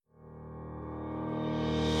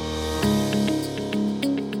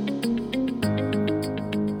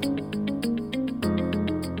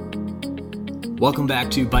Welcome back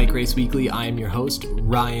to Bike Race Weekly. I am your host,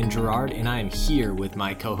 Ryan Gerard, and I am here with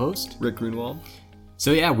my co-host, Rick Grunwald.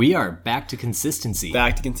 So yeah, we are back to consistency.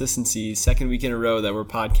 Second week in a row that we're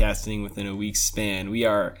podcasting within a week's span. We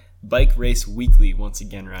are Bike Race Weekly once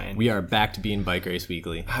again, Ryan. We are back to being Bike Race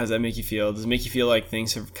Weekly. How does that make you feel? Does it make you feel like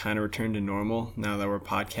things have kind of returned to normal now that we're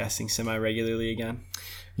podcasting semi-regularly again?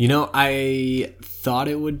 You know, I thought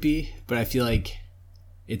it would be, but I feel like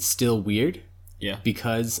it's still weird. Yeah.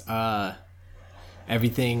 Because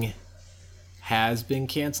everything has been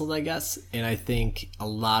canceled, I guess, and I think a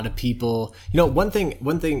lot of people, one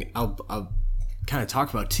thing I'll kind of talk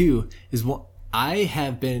about too is I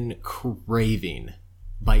have been craving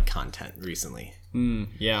bike content recently.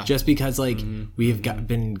 Yeah. Just because we have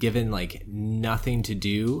been given nothing to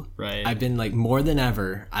do. Right. I've been more than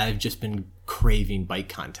ever, I've just been craving bike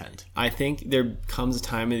content. I think there comes a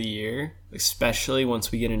time of the year, especially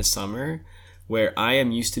once we get into summer, where I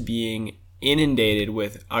am used to being inundated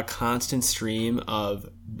with a constant stream of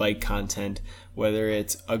bike content, whether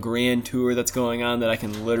it's a grand tour that's going on that I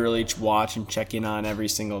can literally watch and check in on every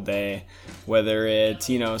single day, whether it's,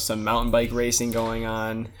 some mountain bike racing going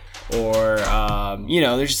on, or,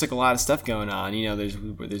 there's just a lot of stuff going on.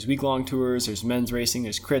 There's week-long tours, there's men's racing,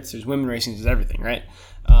 there's crits, there's women racing, there's everything, right?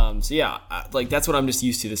 That's what I'm just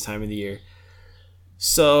used to this time of the year.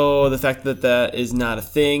 So the fact that that is not a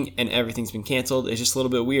thing and everything's been canceled is just a little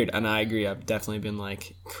bit weird. And I agree. I've definitely been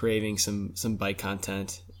craving some bike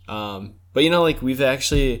content. But we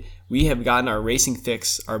have gotten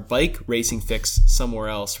our bike racing fix somewhere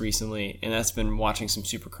else recently. And that's been watching some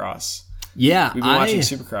Supercross. Yeah. We've been watching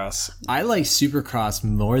Supercross. I like Supercross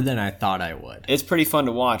more than I thought I would. It's pretty fun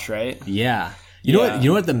to watch, right? Yeah. You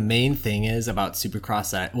know what the main thing is about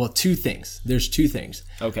Supercross? Two things. There's two things.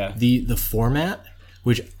 Okay. The format,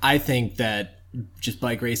 which I think that just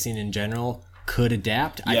bike racing in general could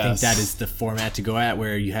adapt. Yes. I think that is the format to go at,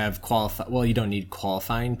 where you have you don't need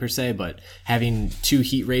qualifying per se, but having 2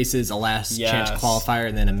 heat races, a last chance qualifier,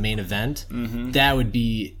 and then a main event. Mm-hmm. That would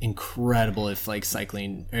be incredible if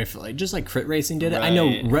cycling, or if just crit racing did it. Right. I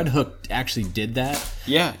know Red Hook actually did that.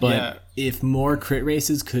 Yeah. But if more crit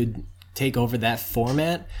races could take over that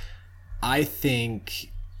format, I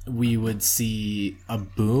think we would see a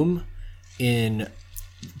boom in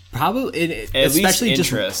especially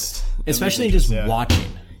just watching.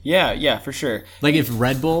 Yeah, for sure. If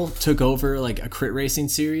Red Bull took over a crit racing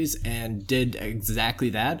series and did exactly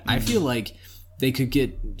that, I feel like they could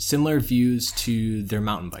get similar views to their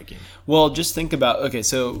mountain biking. Well, just think about,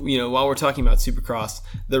 while we're talking about Supercross,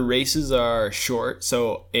 the races are short.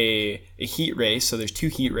 So a heat race, so there's 2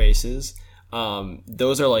 heat races.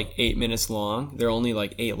 Those are 8 minutes long. They're only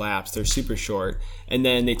 8 laps. They're super short. And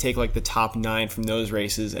then they take the top 9 from those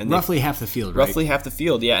races and roughly half the field, right? Roughly half the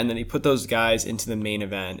field, yeah. And then they put those guys into the main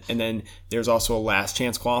event. And then there's also a last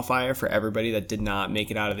chance qualifier for everybody that did not make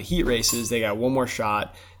it out of the heat races. They got one more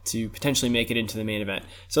shot to potentially make it into the main event.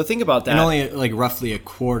 So think about that. And only roughly a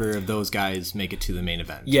quarter of those guys make it to the main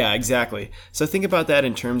event. Yeah, exactly. So think about that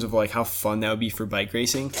in terms of how fun that would be for bike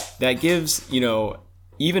racing. That gives,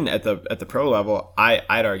 even at the pro level,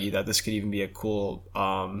 I'd argue that this could even be a cool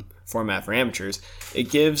format for amateurs. It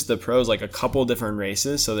gives the pros a couple different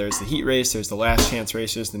races. So there's the heat race, there's the last chance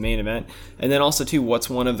race, there's the main event. And then also too, what's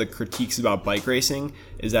one of the critiques about bike racing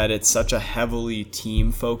is that it's such a heavily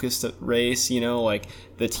team focused race.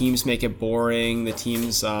 The teams make it boring. The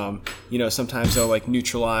teams, sometimes they'll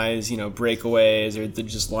neutralize, breakaways, or they're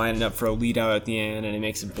just lining up for a lead out at the end, and it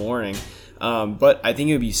makes it boring. But I think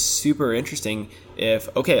it would be super interesting if,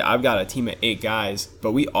 I've got a team of 8 guys,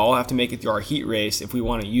 but we all have to make it through our heat race if we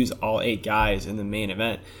want to use all 8 guys in the main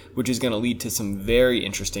event, which is going to lead to some very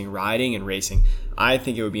interesting riding and racing. I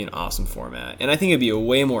think it would be an awesome format. And I think it'd be a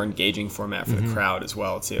way more engaging format for the crowd as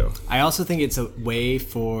well, too. I also think it's a way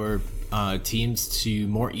for teams to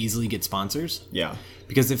more easily get sponsors. Yeah.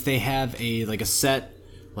 Because if they have a set...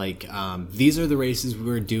 these are the races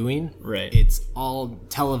we're doing. Right. It's all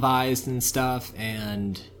televised and stuff,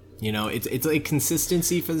 and it's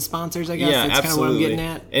consistency for the sponsors, I guess. Yeah, that's absolutely. kind of what I'm getting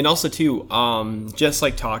at. And also too, just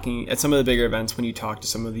talking at some of the bigger events, when you talk to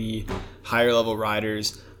some of the higher level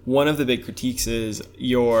riders, one of the big critiques is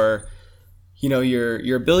your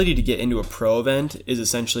ability to get into a pro event is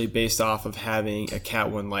essentially based off of having a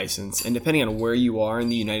Cat 1 license. And depending on where you are in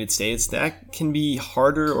the United States, that can be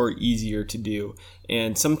harder or easier to do.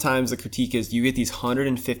 And sometimes the critique is you get these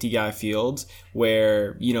 150 guy fields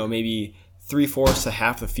where, maybe 3/4 to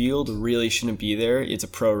half the field really shouldn't be there. It's a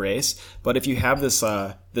pro race. But if you have this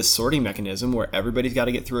this sorting mechanism where everybody's got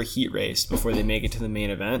to get through a heat race before they make it to the main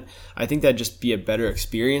event. I think that'd just be a better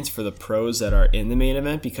experience for the pros that are in the main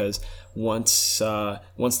event, because once the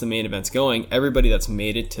main event's going, everybody that's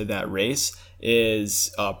made it to that race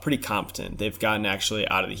is pretty competent. They've gotten actually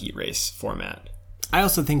out of the heat race format. I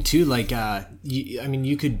also think too, like,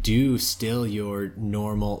 you could do still your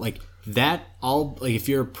normal, like, that all, like, if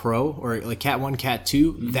you're a pro or like Cat 1, Cat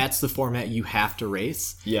 2, that's the format you have to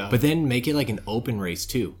race. Yeah. But then make it like an open race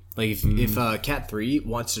too. Like if Cat 3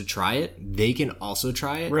 wants to try it, they can also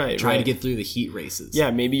try it. Right. Try to get through the heat races. Yeah,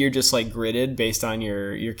 maybe you're just like gridded based on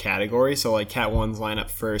your category. So like Cat 1's line up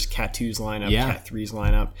first, Cat 2's line up, Cat 3's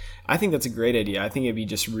line up. I think that's a great idea. I think it'd be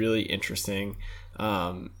just really interesting.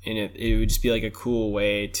 And it would just be like a cool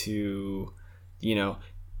way to,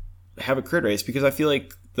 have a crit race, because I feel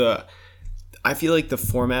like the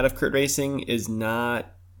format of crit racing is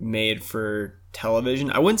not made for television.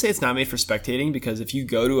 I wouldn't say it's not made for spectating, because if you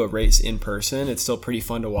go to a race in person, it's still pretty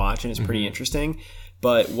fun to watch and it's pretty interesting.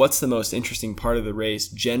 But what's the most interesting part of the race?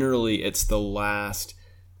 Generally, it's the last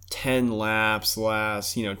 10 laps,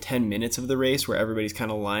 10 minutes of the race, where everybody's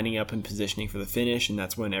kind of lining up and positioning for the finish, and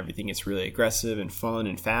that's when everything gets really aggressive and fun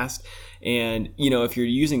and fast. And if you're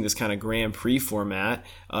using this kind of Grand Prix format,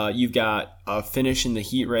 you've got a finish in the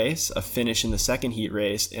heat race, a finish in the second heat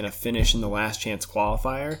race, and a finish in the last chance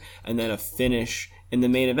qualifier, and then a finish in the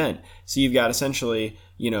main event. So you've got essentially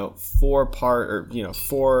four of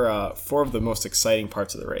the most exciting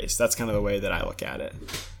parts of the race. That's kind of the way that I look at it.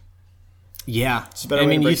 Yeah,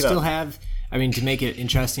 you still have, to make it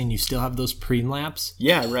interesting, you still have those preem laps.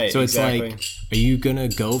 Yeah, right. So it's like, are you gonna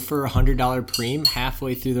go for $100 preem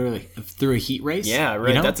halfway through a heat race? Yeah,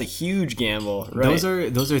 right. That's a huge gamble. Right.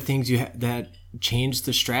 Those are things that change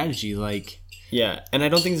the strategy. Like, yeah, and I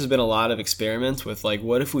don't think there's been a lot of experiments with, like,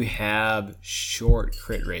 what if we have short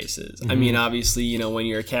crit races? I mean, obviously, when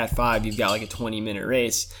you're a Cat 5, you've got like a 20-minute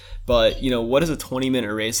race. But, what does a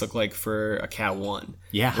 20-minute race look like for a Cat 1?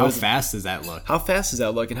 Yeah, how fast does that look? How fast does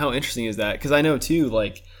that look, and how interesting is that? Because I know, too,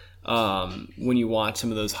 like, when you watch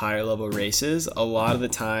some of those higher-level races, a lot of the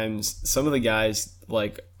times, some of the guys,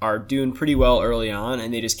 like, are doing pretty well early on,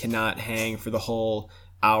 and they just cannot hang for the whole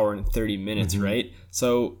hour and 30 minutes, right?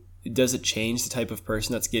 So does it change the type of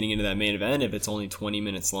person that's getting into that main event if it's only 20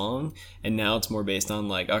 minutes long? And now it's more based on,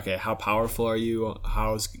 like, okay, how powerful are you?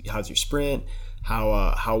 How's your sprint?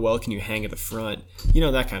 How well can you hang at the front?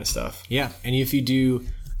 That kind of stuff. Yeah, and if you do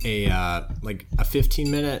a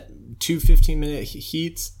 15-minute, two 15-minute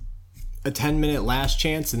heats, a 10-minute last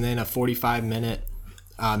chance, and then a 45-minute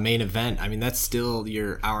main event, that's still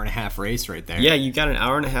your hour-and-a-half race right there. Yeah, you've got an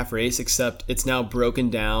hour-and-a-half race, except it's now broken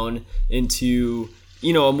down into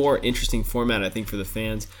a more interesting format, I think, for the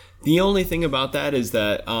fans. The only thing about that is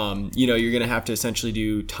that, you're going to have to essentially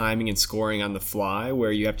do timing and scoring on the fly,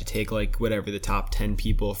 where you have to take, like, whatever the top 10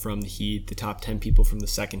 people from the heat, the top 10 people from the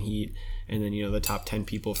second heat, and then, the top 10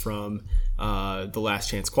 people from the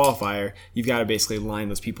last chance qualifier. You've got to basically line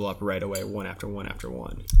those people up right away, one after one after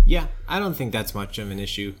one. Yeah, I don't think that's much of an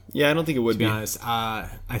issue. Yeah, I don't think it would be. To be honest,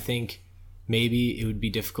 I think maybe it would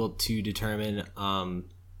be difficult to determine,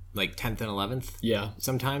 like, 10th and 11th. Yeah.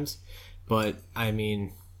 Sometimes. But,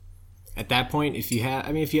 at that point, if you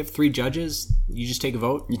have 3 judges, you just take a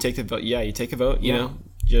vote. You take the vote. Yeah, you take a vote.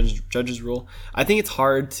 Judges rule. I think it's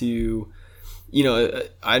hard to,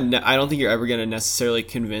 I don't think you're ever going to necessarily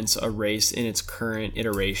convince a race in its current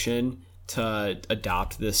iteration to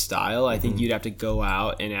adopt this style. I think you'd have to go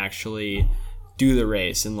out and actually do the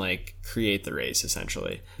race and, like, create the race,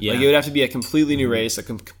 essentially. Yeah. Like, it would have to be a completely new race, a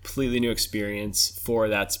completely new experience for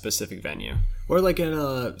that specific venue. Or like in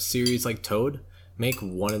a series like Toad, make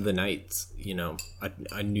one of the nights,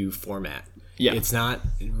 a new format. Yeah, it's not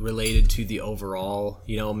related to the overall.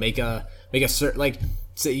 Make a certain, like,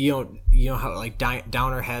 say how, like,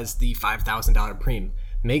 Downer has the $5,000 preem.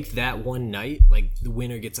 Make that one night, like, the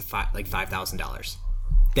winner gets $5,000.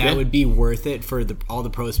 That would be worth it for all the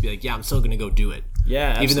pros to be like, yeah, I'm still gonna go do it. Yeah,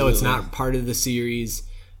 absolutely. Even though it's not part of the series.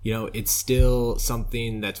 It's still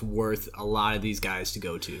something that's worth a lot of these guys to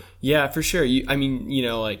go to. Yeah, for sure. And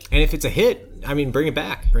if it's a hit, bring it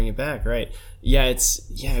back. Bring it back, right? Yeah,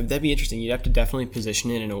 that'd be interesting. You'd have to definitely position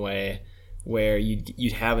it in a way where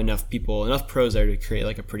you'd have enough pros there to create,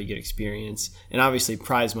 like, a pretty good experience. And obviously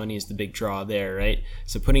prize money is the big draw there, right?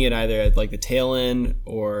 So putting it either at, like, the tail end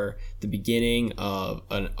or the beginning of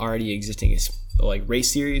an already existing, like,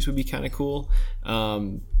 race series would be kind of cool.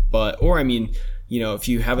 If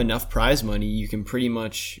you have enough prize money, you can pretty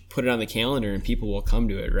much put it on the calendar and people will come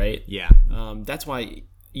to it, right? Yeah. That's why,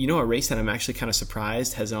 a race that I'm actually kind of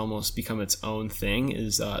surprised has almost become its own thing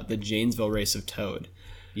is the Janesville race of Toad.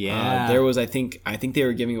 Yeah. There was, I think they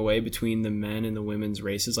were giving away between the men and the women's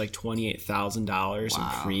races like $28,000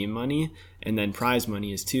 in free money, and then prize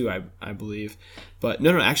money is too, I believe. But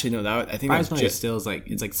no, actually no, that I think prize money still is like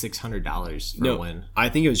it's like $600 for a win. I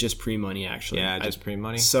think it was just pre-money actually. Yeah, just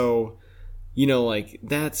pre-money. So, like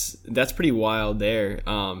that's pretty wild there.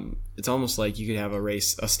 It's almost like you could have a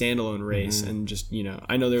standalone race, and just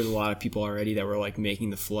I know there's a lot of people already that were like making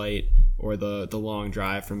the flight or the long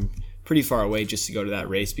drive from pretty far away just to go to that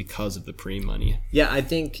race because of the pre-money. Yeah, I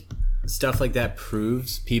think stuff like that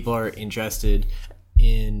proves people are interested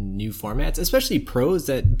in new formats, especially pros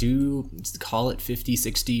that do call it 50,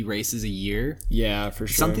 60 races a year. Yeah, for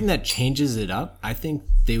sure. Something that changes it up, I think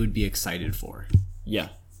they would be excited for. Yeah,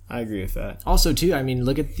 I agree with that. Also, too, I mean,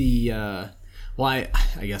 look at the... I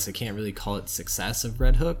guess I can't really call it success of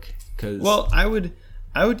Red Hook. Well, I would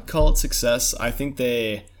call it success. I think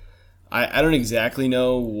I don't exactly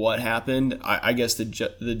know what happened. I guess the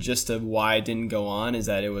gist of why it didn't go on is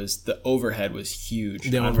that the overhead was huge.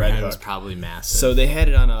 The overhead was probably massive. So they had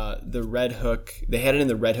it on the Red Hook. They had it in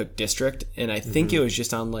the Red Hook district, and I think it was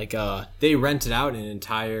just on like they rented out an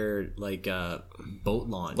entire boat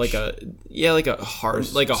launch, like a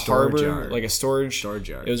harbor, yard. like a storage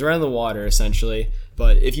yard. It was right on the water essentially.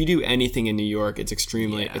 But if you do anything in New York, it's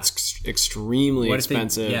extremely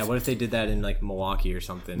expensive. What if they did that in like Milwaukee or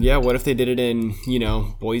something? Yeah, what if they did it in,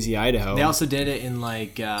 Boise, Idaho? They also did it in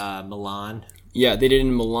like Milan. Yeah, they did it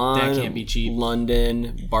in Milan. That can't be cheap.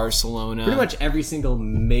 London, Barcelona. Pretty much every single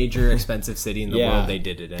major expensive city in the world they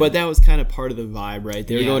did it in. But that was kind of part of the vibe, right?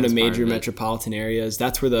 They were going to major metropolitan areas.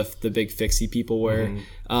 That's where the big fixie people were.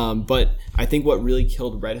 But I think what really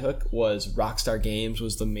killed Red Hook was Rockstar Games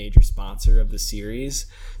was the major sponsor of the series.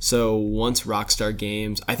 So once Rockstar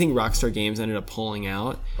Games ended up pulling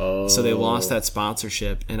out. So they lost that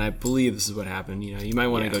sponsorship. And I believe this is what happened. You might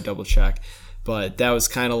want to go double check. But that was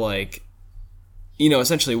kind of like...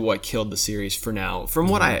 essentially what killed the series for now. From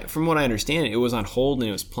what I understand, it was on hold and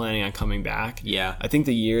it was planning on coming back. Yeah. I think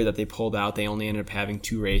the year that they pulled out, they only ended up having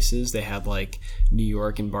 2 races. They had like New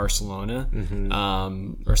York and Barcelona,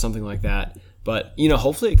 or something like that. But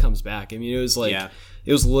hopefully it comes back. I mean, it was like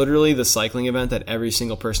it was literally the cycling event that every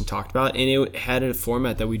single person talked about, and it had a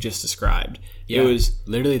format that we just described. Yeah, it was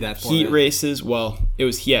literally that format. Heat races. Well, it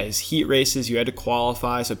was his heat races. You had to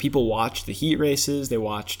qualify, so people watched the heat races. They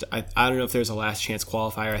watched. I don't know if there's a last chance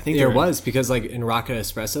qualifier. I think there was, because like in Rocket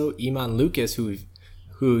Espresso, Iman Lucas, who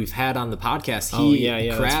we've had on the podcast, he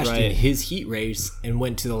crashed in his heat race and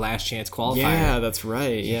went to the last chance qualifier. Yeah, that's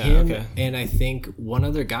right. Yeah, okay. And I think one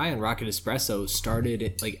other guy on Rocket Espresso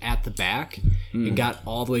started like at the back and got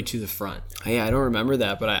all the way to the front. Yeah, I don't remember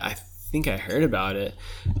that, but I think I heard about it.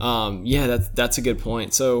 That's a good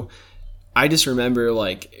point. So I just remember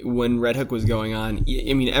like when Red Hook was going on,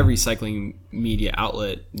 I mean, every cycling media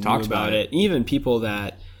outlet talked about it. Even people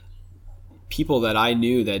that I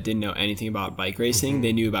knew that didn't know anything about bike racing,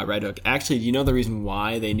 they knew about Red Hook. Actually, do you know the reason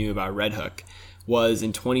why they knew about Red Hook was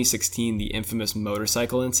in 2016, the infamous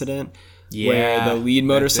motorcycle incident where the lead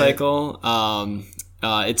motorcycle,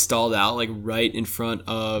 it stalled out like right in front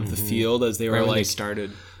of the field as they were when they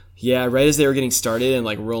started. Yeah, right as they were getting started and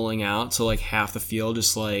like rolling out. So like half the field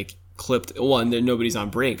just like clipped. One, nobody's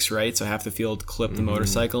on brakes, right? So half the field clipped the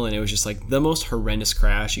motorcycle, and it was just like the most horrendous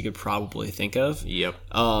crash you could probably think of. Yep.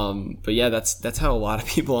 But yeah, that's how a lot of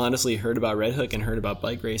people honestly heard about Red Hook and heard about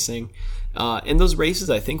bike racing. And those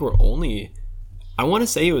races, I think, were only, I want to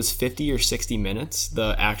say it was 50 or 60 minutes,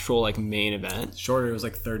 the actual like main event. Shorter, it was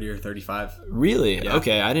like 30 or 35. Really? Yeah.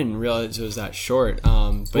 Okay, I didn't realize it was that short.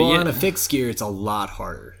 But on a fixed gear, it's a lot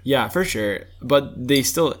harder. Yeah, for sure. But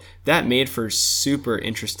that made for super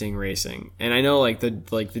interesting racing. And I know like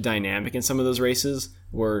the dynamic in some of those races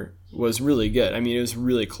was really good. I mean, it was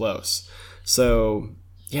really close. So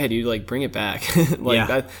yeah, dude, like bring it back.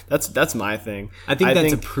 That's my thing. I think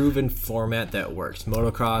that's a proven format that works.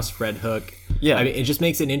 Motocross, Red Hook. Yeah, I mean, it just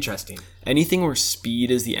makes it interesting. Anything where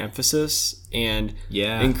speed is the emphasis, and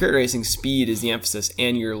in crit racing, speed is the emphasis,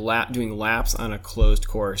 and you're doing laps on a closed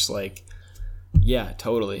course, like. Yeah,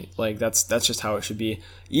 totally. Like that's just how it should be.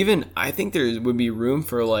 Even I think there would be room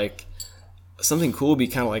for like something cool, be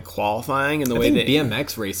kind of like qualifying in the way that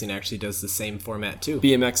BMX racing actually does the same format too.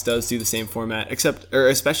 BMX does do the same format,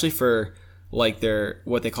 especially for like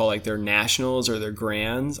what they call like their nationals or their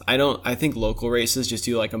grands. I think local races just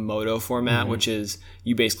do like a moto format, which is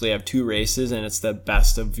you basically have 2 races and it's the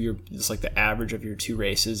best of it's like the average of your 2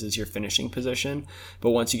 races is your finishing position.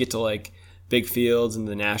 But once you get to like big fields and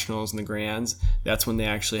the nationals and the grands, that's when they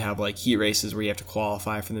actually have like heat races where you have to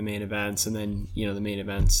qualify for the main events, and then the main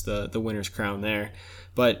events, the winner's crown there.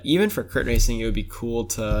 But even for crit racing, it would be cool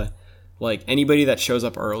to like anybody that shows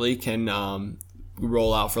up early can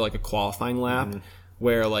roll out for like a qualifying lap,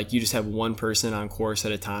 where like you just have one person on course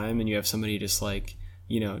at a time, and you have somebody just like,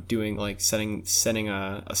 you know, doing like setting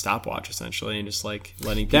a stopwatch essentially, and just like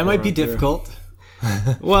letting people that might be through. difficult.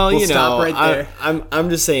 Well, we'll you know, stop right there. I'm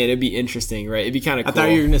just saying it'd be interesting, right? It'd be kind of cool. I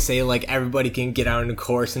thought you were gonna say like everybody can get out on the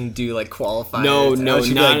course and do like qualifiers. No, not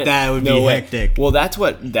like that would be hectic. Well, that's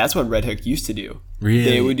what Red Hook used to do. Really?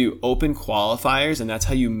 They would do open qualifiers, and that's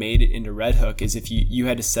how you made it into Red Hook, is if you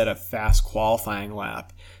had to set a fast qualifying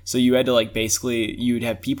lap. So you had to like basically, you would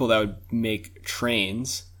have people that would make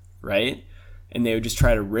trains, right? And they would just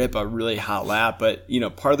try to rip a really hot lap. But, you know,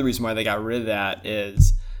 part of the reason why they got rid of that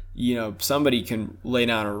is, you know, somebody can lay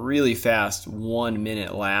down a really fast 1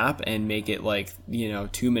 minute lap and make it like, you know,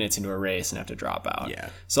 2 minutes into a race and have to drop out. Yeah.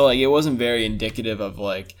 So like it wasn't very indicative of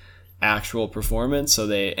like actual performance. So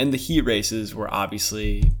and the heat races were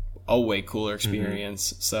obviously a way cooler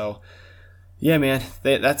experience. So yeah, man,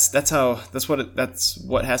 that's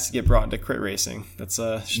what has to get brought into crit racing. That's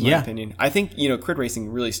just my opinion. I think, you know, crit racing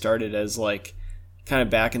really started as like kind of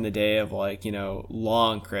back in the day of like, you know,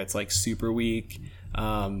 long crits, like Super Week.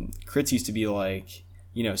 Crits used to be like,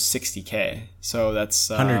 you know, 60K. So that's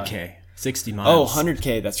 100K, 60 miles. Oh,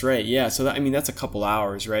 100K. That's right. Yeah. So that, I mean, that's a couple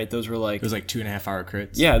hours, right? Those were like, it was like 2.5 hour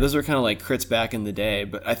crits. Yeah. Those were kind of like crits back in the day,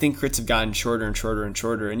 but I think crits have gotten shorter and shorter and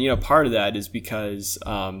shorter. And, you know, part of that is because,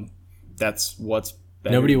 that's what's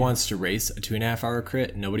better. Nobody wants to race a 2.5 hour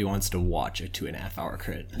crit. Nobody wants to watch a 2.5 hour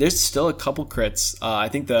crit. There's still a couple crits. I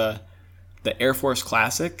think the Air Force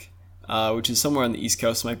Classic, which is somewhere on the East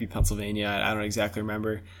Coast, might be Pennsylvania. I don't exactly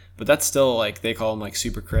remember, but that's still like, they call them like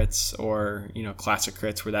super crits or, you know, classic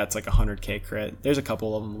crits, where that's like a 100K crit. There's a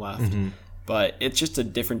couple of them left, but it's just a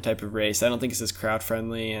different type of race. I don't think it's as crowd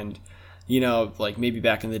friendly. And, you know, like maybe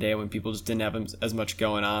back in the day when people just didn't have as much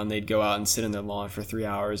going on, they'd go out and sit in their lawn for 3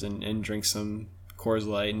 hours and drink some Coors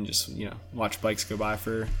Light and just, you know, watch bikes go by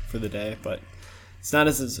for the day. But it's not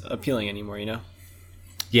as appealing anymore, you know?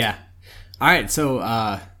 Yeah. All right.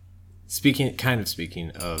 So speaking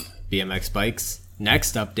of BMX bikes,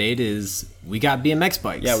 next update is we got BMX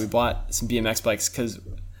bikes. Yeah, we bought some BMX bikes because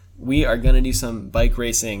we are going to do some bike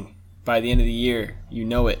racing by the end of the year. You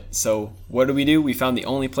know it. So what do? We found the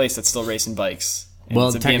only place that's still racing bikes.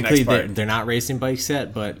 Well, technically they're not racing bikes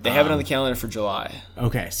yet, but they have it on the calendar for July.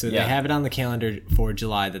 Okay, so they have it on the calendar for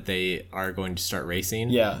July that they are going to start racing.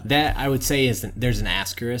 Yeah. That I would say there's an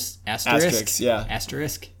asterisk. Yeah.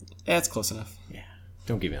 Asterisk? Yeah, it's close enough. Yeah.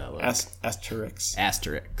 Don't give me that look. Asterisk.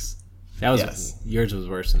 That was yours was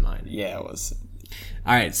worse than mine. Yeah, it was.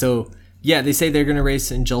 All right, so yeah, they say they're going to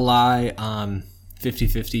race in July.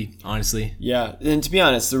 50-50, honestly. Yeah, and to be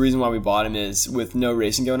honest, the reason why we bought them is with no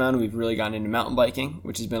racing going on, we've really gotten into mountain biking,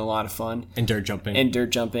 which has been a lot of fun. And dirt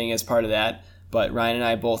jumping. As part of that. But Ryan and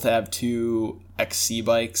I both have 2 XC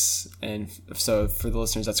bikes, and so for the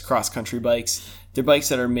listeners, that's cross-country bikes. They're bikes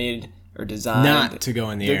that are made or designed... not to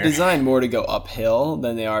go in the air. They're designed more to go uphill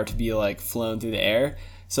than they are to be like flown through the air.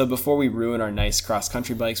 So before we ruin our nice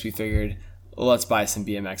cross-country bikes, we figured... let's buy some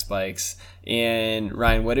BMX bikes. And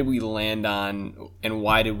Ryan, what did we land on, and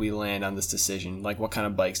why did we land on this decision? Like, what kind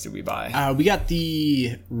of bikes did we buy? We got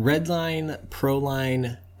the Redline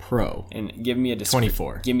Proline Pro. And give me a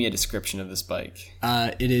 24. Give me a description of this bike.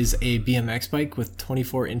 It is a BMX bike with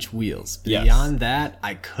 24-inch wheels. Beyond that,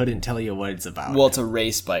 I couldn't tell you what it's about. Well, it's a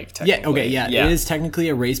race bike, technically. Yeah, okay, yeah. It is technically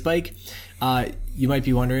a race bike. You might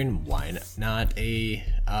be wondering, why not a,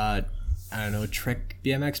 trick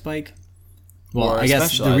BMX bike? Well, I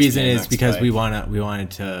guess the reason is because we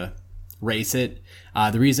wanted to race it.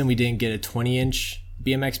 The reason we didn't get a 20-inch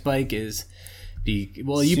BMX bike is,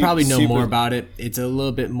 you probably know more about it. It's a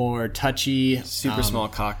little bit more touchy. Super small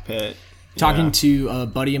cockpit. Talking to a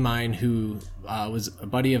buddy of mine who was a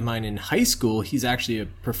buddy of mine in high school, he's actually a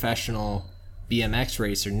professional BMX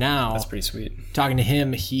racer now. That's pretty sweet. Talking to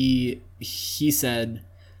him, he said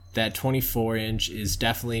that 24-inch is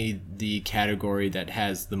definitely the category that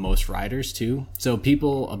has the most riders too. So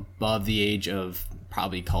people above the age of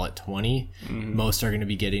probably call it 20, most are going to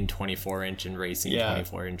be getting 24-inch and racing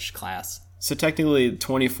 24-inch class. So technically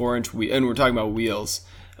 24-inch, and we're talking about wheels.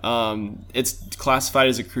 It's classified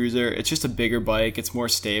as a cruiser. It's just a bigger bike. It's more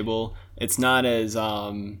stable. It's not as,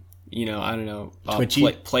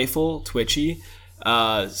 twitchy. Playful, twitchy.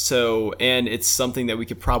 And it's something that we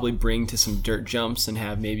could probably bring to some dirt jumps and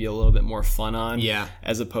have maybe a little bit more fun on. Yeah.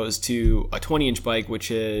 As opposed to a 20-inch bike,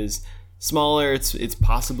 which is smaller. It's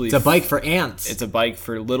possibly... It's a bike for ants. It's a bike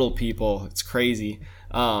for little people. It's crazy.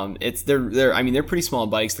 They're pretty small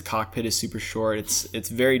bikes. The cockpit is super short. It's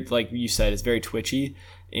very, like you said, it's very twitchy.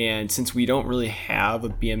 And since we don't really have a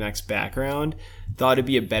BMX background, thought it'd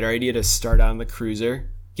be a better idea to start on the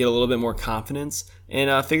cruiser, get a little bit more confidence,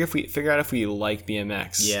 and figure out if we like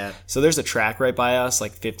BMX. Yeah. So there's a track right by us,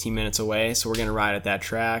 like 15 minutes away. So we're gonna ride at that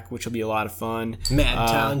track, which will be a lot of fun.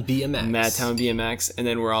 Madtown BMX. Madtown BMX, and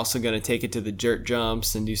then we're also gonna take it to the dirt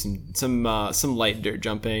jumps and do some light dirt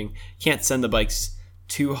jumping. Can't send the bikes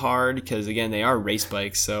too hard because again they are race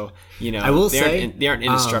bikes, so I will say they aren't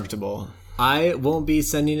indestructible. I won't be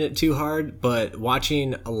sending it too hard, but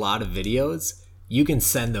watching a lot of videos, you can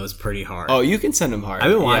send those pretty hard. Oh, you can send them hard.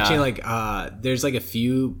 I've been watching there's like a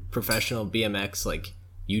few professional BMX like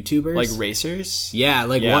YouTubers, like racers. Yeah,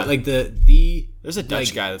 like Yeah. one like the There's a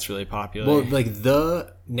Dutch guy that's really popular. well like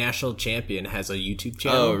the national champion has a YouTube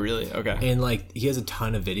channel. Oh, really? Okay. And like he has a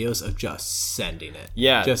ton of videos of just sending it.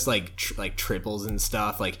 Yeah. Just like like triples and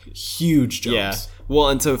stuff, like huge jumps. Yeah. Well,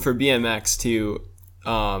 and so for BMX too,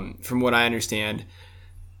 from what I understand,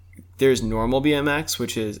 there's normal BMX,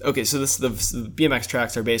 which is okay. So the BMX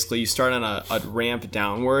tracks are basically you start on a ramp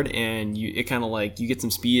downward, and it kind of like you get some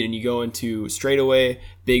speed, and you go into straightaway,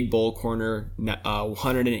 big bowl corner,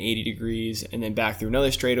 180 degrees, and then back through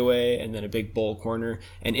another straightaway, and then a big bowl corner.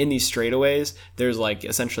 And in these straightaways, there's like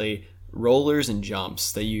essentially rollers and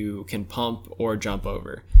jumps that you can pump or jump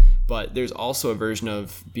over. But there's also a version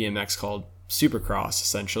of BMX called Supercross,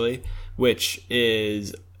 essentially, which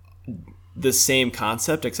is the same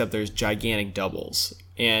concept, except there's gigantic doubles.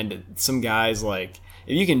 And some guys, like,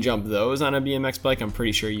 if you can jump those on a BMX bike, I'm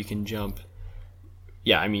pretty sure you can jump.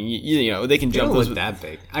 Yeah, I mean, you know, they can jump those with that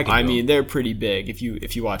big. I mean, they're pretty big if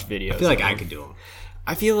you watch videos. I feel like I could do them.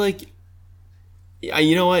 I feel like,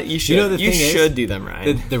 you know what, you should. You should do them,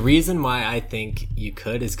 right? The reason why I think you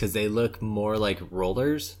could is because they look more like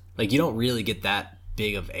rollers. Like you don't really get that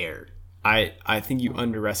big of air. I think you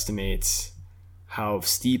underestimate how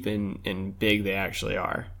steep and big they actually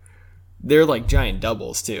are. They're like giant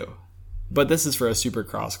doubles too. But this is for a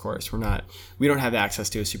Supercross course. We don't have access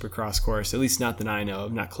to a Supercross course, at least not that I know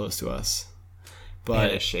of, not close to us.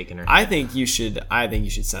 But shaking her. I think you should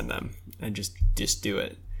send them and just do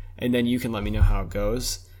it. And then you can let me know how it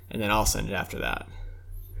goes, and then I'll send it after that.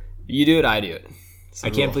 You do it, I do it. I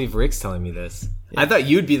can't believe Rick's telling me this. Yeah. I thought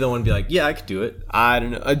you'd be the one to be like, yeah, I could do it. I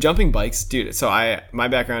don't know. Jumping bikes, dude. So my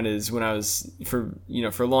background is when I was for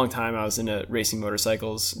a long time I was into racing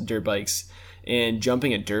motorcycles, dirt bikes, and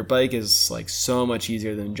jumping a dirt bike is like so much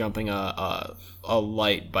easier than jumping a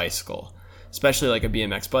light bicycle, especially like a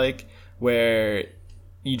BMX bike where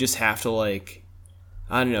you just have to like,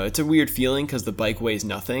 I don't know. It's a weird feeling because the bike weighs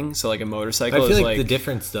nothing. So like a motorcycle, I feel like the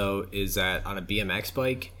difference though is that on a BMX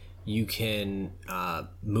bike, you can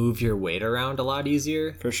move your weight around a lot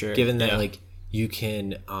easier. For sure. Given that like you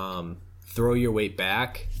can throw your weight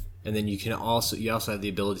back, and then you also have the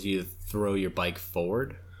ability to throw your bike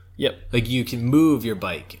forward. Yep. Like you can move your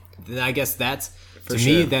bike. Then I guess that's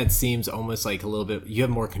me that seems almost like a little bit you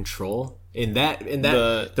have more control in that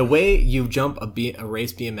the way you jump a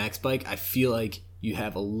race BMX bike. I feel like you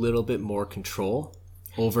have a little bit more control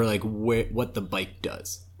over like what the bike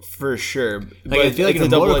does. For sure. Like but I feel like in a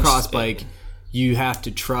motocross bike, you have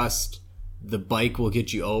to trust the bike will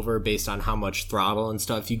get you over based on how much throttle and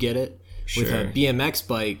stuff you get it. Sure. With a BMX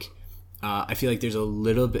bike, I feel like there's a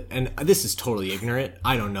little bit, and this is totally ignorant.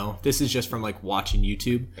 I don't know. This is just from like watching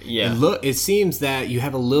YouTube. Yeah. It seems that you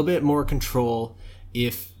have a little bit more control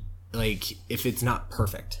if it's not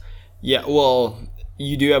perfect. Yeah. Well,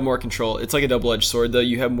 you do have more control. It's like a double-edged sword, though.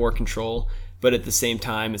 You have more control, but at the same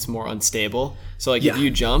time, it's more unstable. So like if you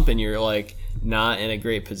jump and you're like not in a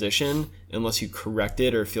great position, unless you correct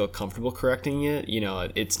it or feel comfortable correcting it, you know,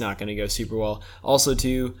 it's not going to go super well. Also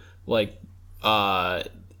too, like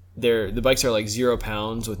the bikes are like 0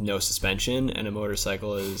 pounds with no suspension, and a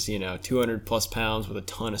motorcycle is, 200 plus pounds with a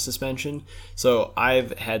ton of suspension. So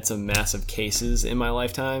I've had some massive cases in my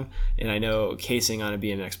lifetime, and I know casing on a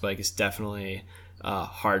BMX bike is definitely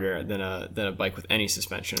harder than a bike with any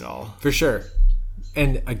suspension at all. For sure.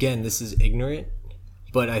 And again, this is ignorant,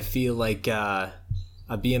 but I feel like a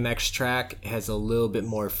BMX track has a little bit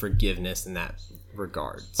more forgiveness in that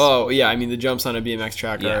regards. Oh yeah, I mean the jumps on a BMX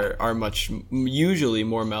track are usually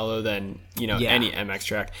more mellow than any MX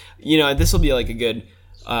track. This will be like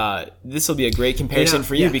this will be a great comparison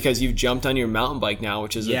for you because you've jumped on your mountain bike now,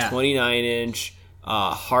 which is a 29-inch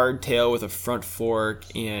hardtail with a front fork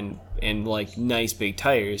and like nice big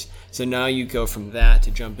tires. So now you go from that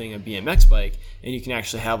to jumping a BMX bike, and you can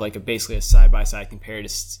actually have like basically a side-by-side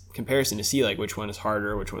comparison to see like which one is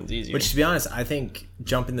harder, which one's easier. Which, to be honest, I think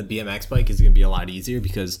jumping the BMX bike is going to be a lot easier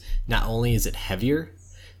because not only is it heavier,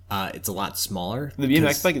 it's a lot smaller. The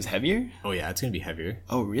BMX bike is heavier? Oh yeah, it's going to be heavier.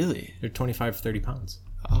 Oh really? They're 25 to 30 pounds.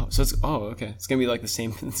 Oh, so it's okay. It's gonna be like the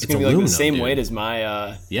same. It's gonna be like the same weight as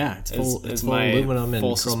my. It's full. It's full aluminum and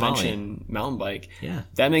full suspension mountain bike. Yeah,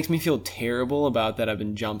 that makes me feel terrible about that. I've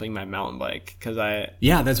been jumping my mountain bike because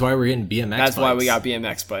that's why we're getting BMX. That's why we got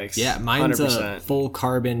BMX bikes. Yeah, mine's 100%. A full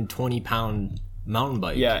carbon 20-pound mountain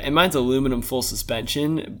bike. Yeah, and mine's aluminum full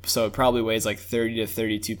suspension, so it probably weighs like 30 to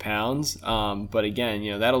 32 pounds. But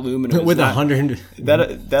again, that aluminum with 100 that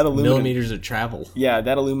aluminum millimeters of travel. Yeah,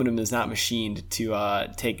 that aluminum is not machined to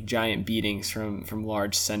take giant beatings from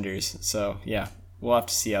large senders. So yeah, we'll have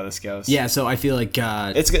to see how this goes. Yeah, so I feel like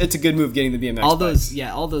it's a good move getting the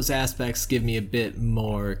BMX. All those aspects give me a bit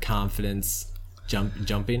more confidence.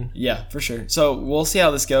 Jumping. Yeah, for sure. So we'll see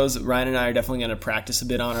how this goes. Ryan and I are definitely going to practice a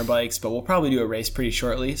bit on our bikes, but we'll probably do a race pretty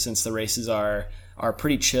shortly since the races are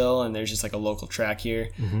pretty chill and there's just like a local track here.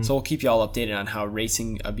 Mm-hmm. So we'll keep you all updated on how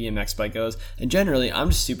racing a BMX bike goes. And generally, I'm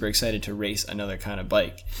just super excited to race another kind of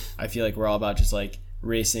bike. I feel like we're all about just like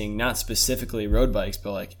racing, not specifically road bikes,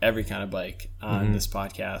 but like every kind of bike on this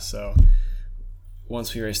podcast. So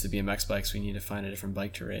once we race the BMX bikes, we need to find a different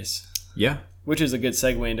bike to race. Yeah. Which is a good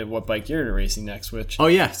segue into what bike you're racing next, which... Oh,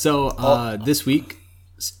 yeah. So this week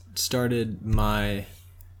started my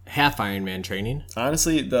half Ironman training.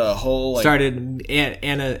 Honestly, the whole...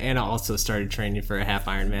 Anna also started training for a half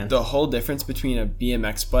Ironman. The whole difference between a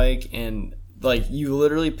BMX bike and... Like, you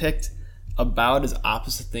literally picked about as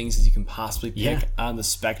opposite things as you can possibly pick on the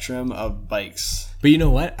spectrum of bikes. But you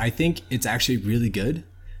know what? I think it's actually really good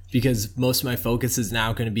because most of my focus is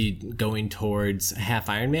now going to be going towards half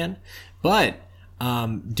Ironman. But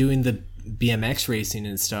doing the BMX racing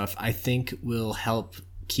and stuff, I think will help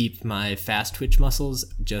keep my fast twitch muscles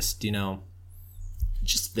just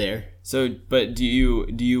there. So, but do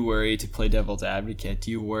you worry, to play devil's advocate,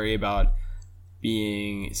 do you worry about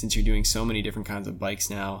being, since you're doing so many different kinds of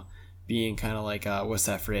bikes now, being kind of like, what's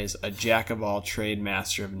that phrase? A jack of all trade,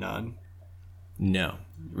 master of none? No.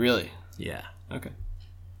 Really? Yeah. Okay.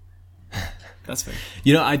 That's fair.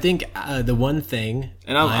 I think the one thing,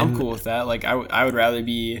 and I'm cool with that. Like I would rather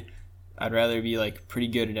be like pretty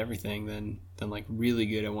good at everything than like really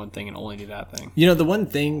good at one thing and only do that thing. The one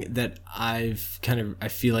thing that I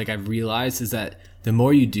feel like I've realized is that the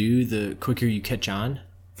more you do, the quicker you catch on.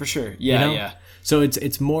 For sure. Yeah. Yeah. So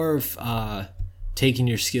it's more of taking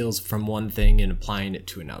your skills from one thing and applying it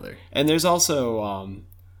to another. And there's also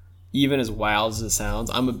even as wild as it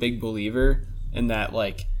sounds, I'm a big believer in that,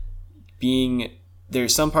 like,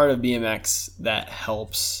 there's some part of BMX that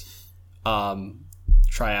helps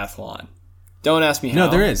triathlon. Don't ask me how.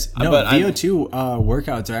 No, there is. No, but VO2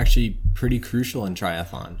 workouts are actually pretty crucial in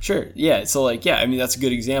triathlon. Sure. Yeah. So like, I mean, that's a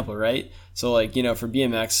good example, right? So like, for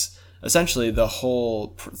BMX, essentially the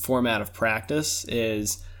whole format of practice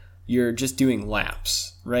is you're just doing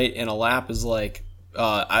laps, right? And a lap is like,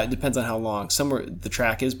 it depends on how long somewhere the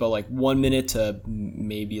track is, but like 1 minute to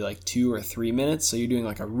maybe like 2 or 3 minutes. So you're doing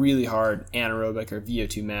like a really hard anaerobic or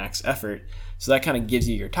VO2 max effort. So that kind of gives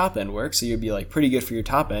you your top end work. So you'll be like pretty good for your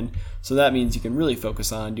top end. So that means you can really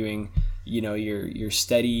focus on doing, your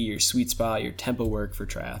steady, your sweet spot, your tempo work for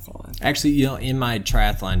triathlon. Actually, in my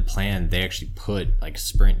triathlon plan, they actually put like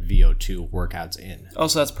sprint VO2 workouts in. Oh,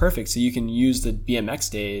 so that's perfect. So you can use the BMX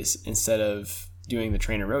days instead of doing the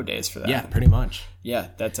trainer road days for that. Yeah, pretty much. Yeah,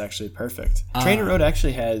 that's actually perfect. Trainer road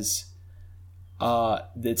actually has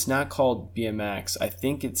it's not called BMX. I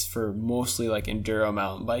think it's for mostly like enduro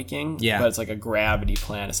mountain biking. Yeah, but it's like a gravity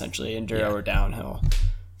plan essentially, enduro or downhill.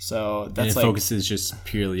 So that's and it focuses just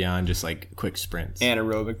purely on just like quick sprints,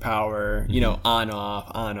 anaerobic power, on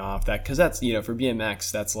off that, because that's for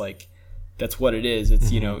BMX that's what it is.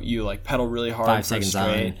 It's you like pedal really hard 5 seconds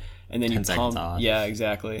straight on. And then you pump. Yeah,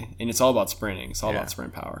 exactly. And it's all about sprinting. It's all about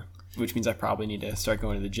sprint power, which means I probably need to start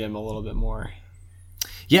going to the gym a little bit more.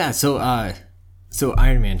 Yeah. So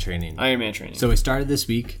Ironman training. So I started this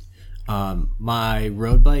week. My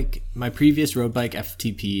previous road bike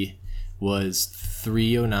FTP was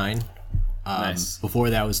 309. Nice. Before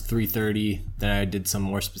that was 330. Then I did some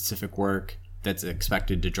more specific work that's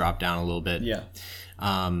expected to drop down a little bit. Yeah.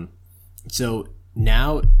 So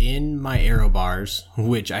now in my aero bars,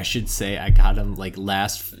 which I should say I got them like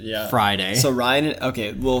last Friday. So Ryan,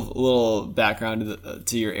 okay, little background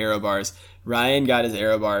to your aero bars. Ryan got his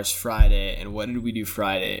aero bars Friday, and what did we do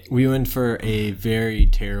Friday? We went for a very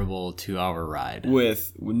terrible 2-hour ride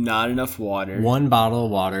with not enough water. 1 bottle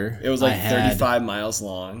of water. It was like 35 miles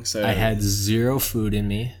long. So I had 0 food in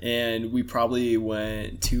me, and we probably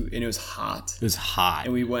went and it was hot. It was hot,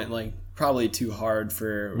 and we went like probably too hard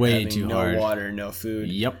for having no water, no food.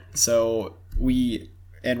 Yep. So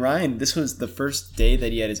and Ryan, this was the first day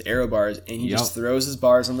that he had his aero bars, and he just throws his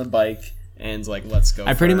bars on the bike and like, let's go.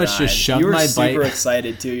 I pretty much just shoved my bike. You were super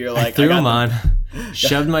excited too. You're like, I threw them on,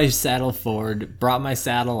 shoved my saddle forward, brought my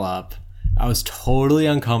saddle up. I was totally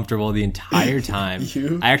uncomfortable the entire time.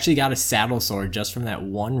 I actually got a saddle sore just from that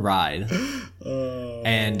one ride.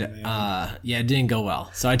 And it didn't go well.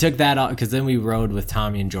 So I took that off because then we rode with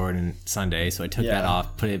Tommy and Jordan Sunday. So I took that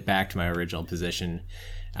off, put it back to my original position,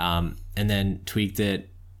 and then tweaked it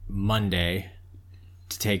Monday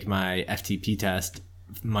to take my FTP test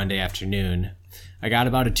Monday afternoon. I got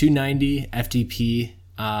about a 290 FTP.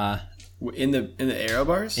 In the aero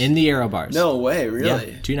bars? In the aero bars. No way,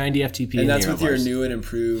 really? Yeah, 290 FTP. And that's with your new and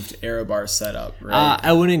improved aero bar setup, right?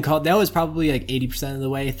 I wouldn't call that was probably like 80% of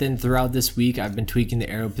the way. Then throughout this week, I've been tweaking the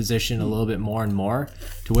aero position a little bit more and more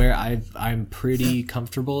to where I'm pretty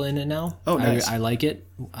comfortable in it now. Oh, nice. I like it.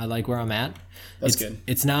 I like where I'm at. That's good.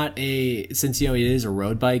 It's not since it is a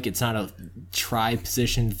road bike, it's not a tri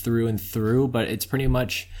position through and through, but it's pretty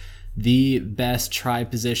much the best tri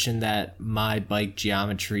position that my bike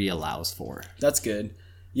geometry allows for. That's good.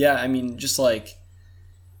 Yeah, I mean, just like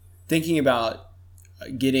thinking about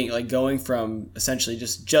going from essentially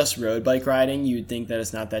just road bike riding, you would think that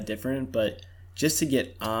it's not that different, but just to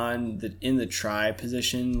get in the tri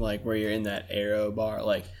position, like where you're in that aero bar,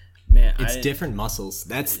 like, man, it's different muscles.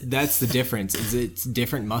 That's the difference. It's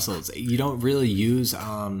different muscles. You don't really use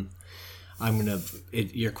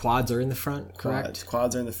your quads are in the front, correct?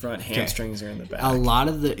 Quads are in the front, hamstrings are in the back. A lot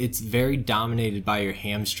of it's very dominated by your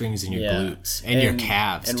hamstrings and your glutes and your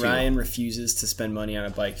calves. And too. Ryan refuses to spend money on a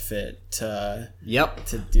bike fit to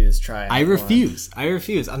do his triathlon. I refuse.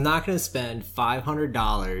 I'm not going to spend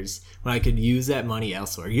 $500 when I could use that money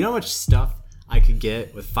elsewhere. You know how much stuff I could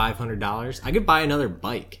get with $500? I could buy another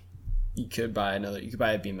bike. You could buy a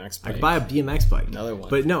BMX bike. I could buy a BMX bike. Another one.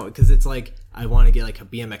 But no, because it's like I want to get like a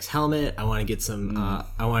BMX helmet. I want to get some.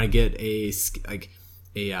 I want to get a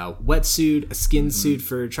wetsuit, a skin suit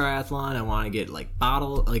for triathlon. I want to get like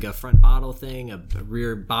a front bottle thing, a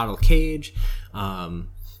rear bottle cage.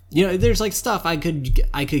 There's like stuff I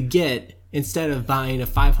could get instead of buying a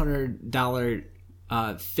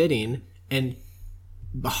 $500 fitting and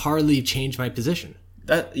hardly change my position.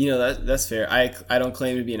 That's fair. I don't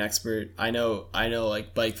claim to be an expert. I know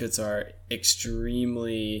like bike fits are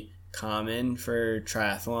extremely common for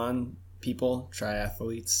triathletes,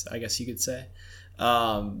 I guess you could say.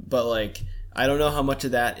 But like I don't know how much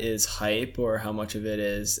of that is hype or how much of it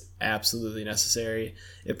is absolutely necessary.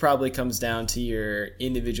 It probably comes down to your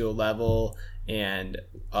individual level and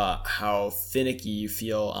how finicky you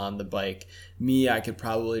feel on the bike. Me, I could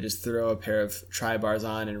probably just throw a pair of tri-bars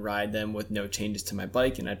on and ride them with no changes to my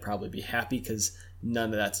bike, and I'd probably be happy because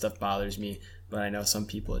none of that stuff bothers me. But I know some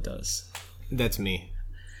people it does. That's me.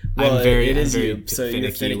 Well, it is you. So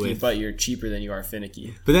you're finicky, but you're cheaper than you are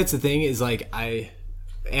finicky. But that's the thing is like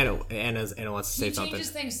Anna wants to say something. He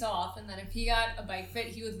changes things so often that if he got a bike fit,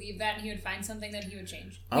 he would leave that and he would find something that he would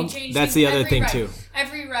change. That's the other thing too.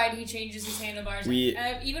 Every ride he changes his handlebars.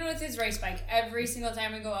 Even with his race bike, every single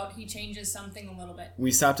time we go out, he changes something a little bit.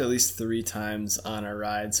 We stopped at least 3 times on our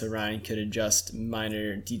ride so Ryan could adjust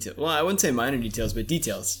minor details. Well, I wouldn't say minor details, but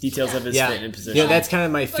details of his fit and position. Yeah, that's kind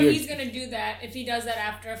of my fear. But he's going to do that. If he does that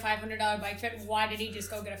after a $500 bike fit, why did he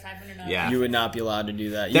just go get a $500 Yeah. You would not be allowed to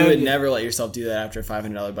do that. You would never let yourself do that after a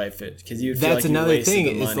 $500 bike fit because you would feel that's like you another wasted thing.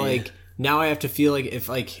 the money. It's like now I have to feel like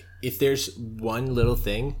if there's one little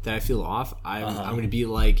thing that I feel off, I'm going to be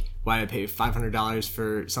like, why did I pay $500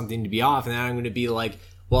 for something to be off? And then I'm going to be like,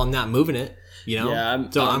 well, I'm not moving it, Yeah,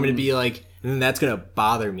 I'm going to be like, and then that's going to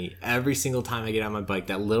bother me every single time I get on my bike.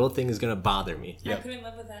 That little thing is going to bother me. Yep. I couldn't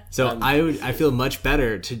live with that. So I feel much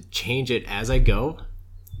better to change it as I go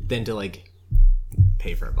than to like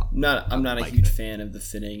pay for a bike. I'm not a huge fan of the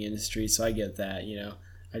fitting industry, so I get that.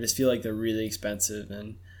 I just feel like they're really expensive,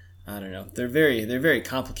 and I don't know. They're very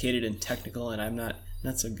complicated and technical, and I'm not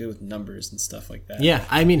so good with numbers and stuff like that. Yeah,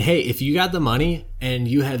 I mean, hey, if you got the money and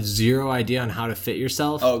you have zero idea on how to fit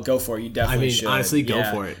yourself, go for it. You definitely should. Honestly, go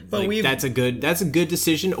for it. But that's a good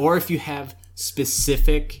decision. Or if you have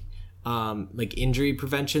specific like injury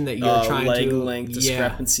prevention that you're trying leg to length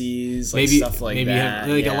discrepancies, maybe stuff like maybe that.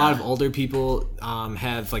 Maybe a lot of older people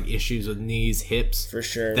have like issues with knees, hips. For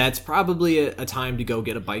sure. That's probably a time to go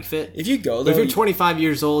get a bike fit. If you go, if you're 25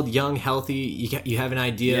 years old, young, healthy, you have an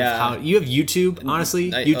idea of how you have YouTube. Honestly,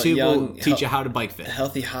 YouTube will teach you how to bike fit.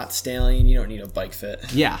 Healthy hot stallion. You don't need a bike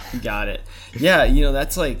fit. Yeah, you got it. Yeah,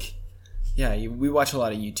 that's like. Yeah, we watch a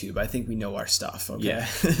lot of YouTube. I think we know our stuff. Okay.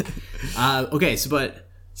 Yeah. Okay.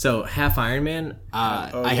 So half Ironman,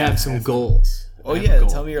 I have some goals.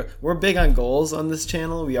 Tell me we're big on goals on this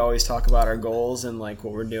channel. We always talk about our goals and like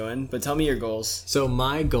what we're doing, but tell me your goals. So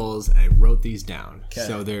my goals, I wrote these down. Okay.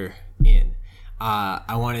 So they're in.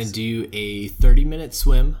 I want to do a 30-minute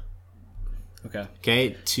swim.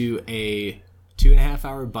 Okay. To a 2.5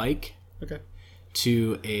 hour bike. Okay.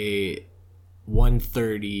 To a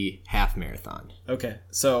 1:30 half marathon. Okay.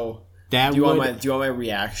 So do you want my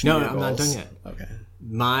reaction? No, I'm not done yet.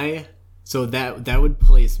 Okay. So that would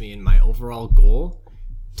place me in my overall goal,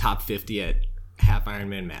 top 50 at half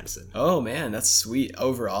Ironman Madison. Oh man, that's sweet.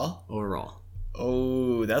 Overall.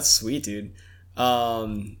 Oh, that's sweet, dude. All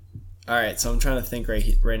right, so I'm trying to think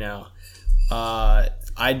right now.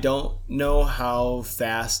 I don't know how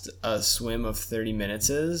fast a swim of 30 minutes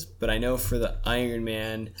is, but I know for the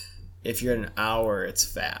Ironman, if you're at an hour, it's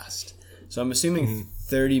fast. So I'm assuming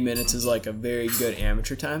 30 minutes is like a very good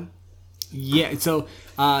amateur time. Yeah, so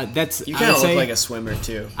that's... You kind of look like a swimmer,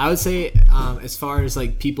 too. I would say, as far as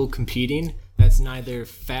like people competing, that's neither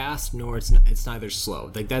fast nor it's neither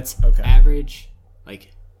slow. Like that's average,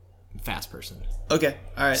 like fast person. Okay,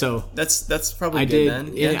 all right. So that's probably good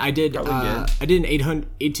then. Yeah, I did an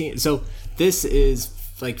 818. So this is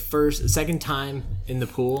like second time in the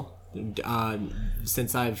pool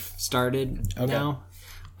since I've started now.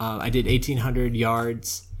 I did 1,800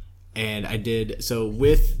 yards. And I did, so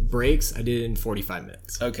with breaks, I did it in 45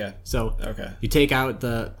 minutes. Okay. So you take out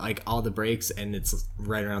all the breaks and it's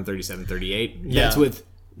right around 37, 38. Yeah.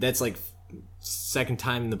 That's like second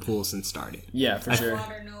time in the pool since starting. Yeah, for sure.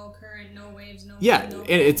 Water, no current, no waves, no... Yeah, no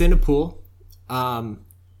it's in a pool. But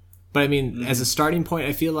I mean, as a starting point,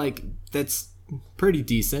 I feel like that's pretty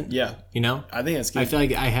decent. Yeah. You know? I think that's good. I feel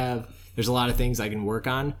like there's a lot of things I can work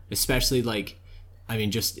on, especially like, I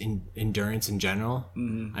mean, just in endurance in general.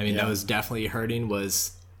 Mm-hmm. I mean, that was definitely hurting.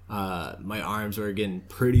 My arms were getting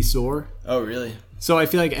pretty sore. Oh, really? So I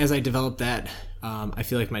feel like as I develop that, I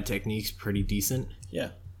feel like my technique's pretty decent.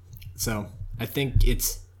 Yeah. So I think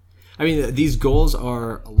these goals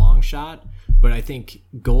are a long shot, but I think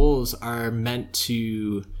goals are meant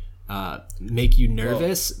to make you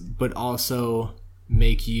nervous, but also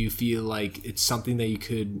make you feel like it's something that you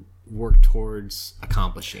could work towards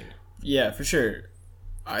accomplishing. Yeah, for sure.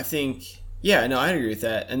 I think, I agree with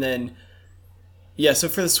that. And then, so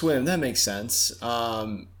for the swim, that makes sense.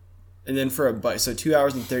 And then for a bike, so 2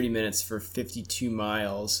 hours and 30 minutes for 52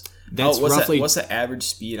 miles. That's what's the average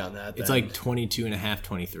speed on that? It's like 22 and a half,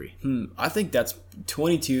 23. I think that's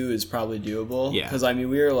 22 is probably doable. Yeah. Because, I mean,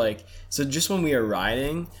 we were so just when we were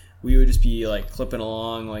riding, we would just be clipping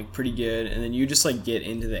along pretty good. And then you just get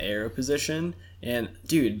into the aero position. And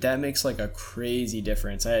dude, that makes a crazy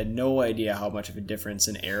difference. I had no idea how much of a difference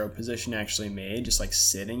an aero position actually made, just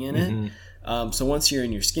sitting in it. So once you're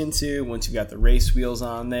in your skin suit, once you got the race wheels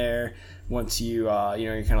on there, once you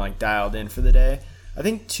you're kind of dialed in for the day, I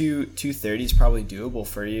think 2:30 is probably doable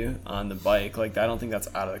for you on the bike. I don't think that's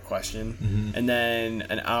out of the question. Mm-hmm. And then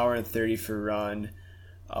an hour and 30 for run.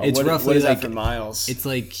 It's roughly what is that for miles? It's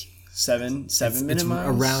like 7 minute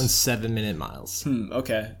miles. Around 7 minute miles.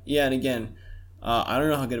 Okay. Yeah, and again. I don't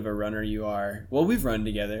know how good of a runner you are. Well, we've run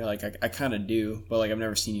together. I kind of do, but I've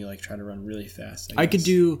never seen you try to run really fast. I could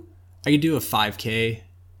do a 5K.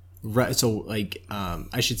 So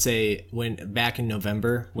I should say back in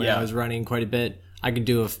November when I was running quite a bit, I could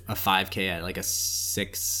do a 5K at a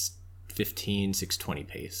 6:15, 6:20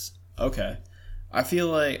 pace. Okay. I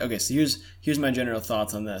feel so here's my general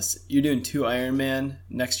thoughts on this. You're doing 2 Ironman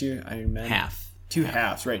next year? Ironman? Half. 2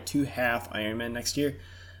 halves, right. 2 half Ironman next year.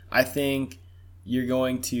 I think you're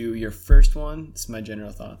going to, your first one, this is my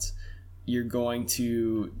general thoughts, you're going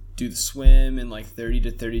to do the swim in 30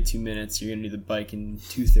 to 32 minutes. You're going to do the bike in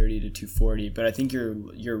 2:30 to 2:40. But I think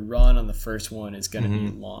your run on the first one is going to be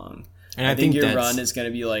long. And I think your run is going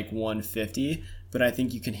to be 150. But I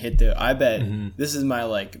think you can hit I bet, this is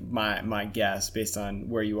my my guess based on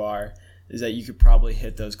where you are, is that you could probably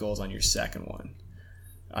hit those goals on your second one.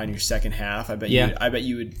 On your second half, I bet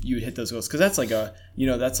you would hit those goals, because that's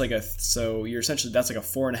so you're essentially, that's a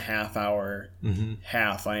 4.5 hour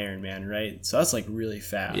half Ironman, right? So that's really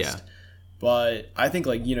fast. Yeah. But I think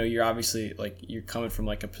you're obviously you're coming from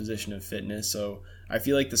a position of fitness, so I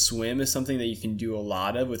feel the swim is something that you can do a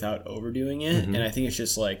lot of without overdoing it, and I think it's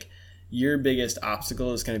just your biggest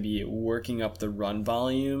obstacle is going to be working up the run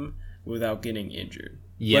volume without getting injured.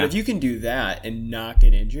 Yeah. But if you can do that and not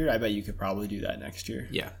get injured, I bet you could probably do that next year.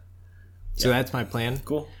 Yeah. So that's my plan.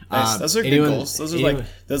 Cool. Nice. Those are good goals. Those are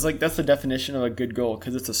that's the definition of a good goal,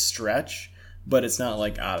 because it's a stretch, but it's not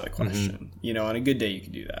out of the question. On a good day you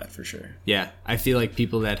can do that for sure. Yeah. I feel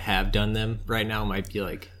people that have done them right now might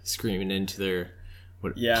be screaming into their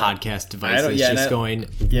podcast devices, going,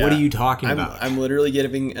 what are you talking about? I'm literally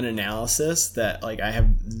giving an analysis that I have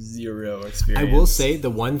zero experience. I will say, the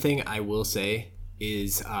one thing I will say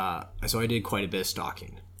is, so I did quite a bit of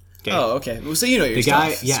stalking. Okay. Oh, okay. Well, so you know your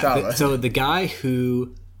stuff. So the guy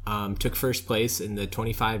who took first place in the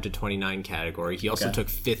 25 to 29 category, he also took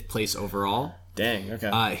 5th place overall. Dang.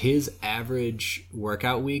 Okay. His average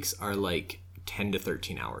workout weeks are like 10 to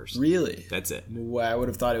 13 hours. Really? That's it. Well, I would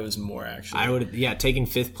have thought it was more, actually. I would have, taking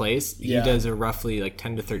 5th place, he does a roughly like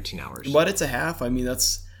 10 to 13 hours. But it's a half. I mean,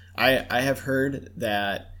 that's I have heard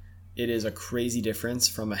that it is a crazy difference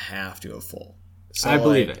from a half to a full. So I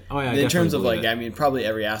believe it. Oh yeah, in terms of like, I mean, probably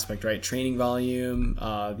every aspect, right? Training volume,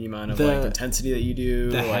 the amount of like intensity that you do,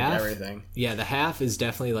 like half, everything. Yeah, the half is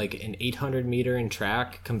definitely like an 800 meter in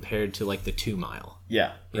track compared to like the 2 mile.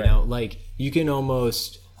 Yeah, you know, like you can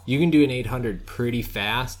do an 800 pretty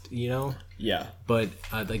fast, you know. Yeah. But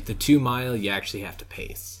like the 2 mile, you actually have to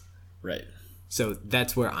pace. Right. So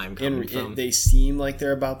that's where I'm coming from. They seem like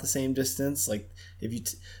they're about the same distance. Like if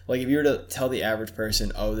you were to tell the average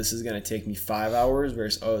person, oh, this is going to take me 5 hours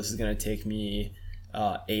versus, oh, this is going to take me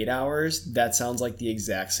 8 hours, that sounds like the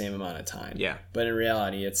exact same amount of time. Yeah. But in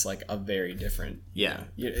reality, it's like a very different. Yeah.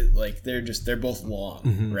 Like they're both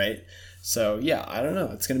long, right? So yeah, I don't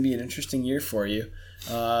know. It's going to be an interesting year for you.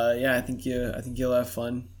 I think you'll have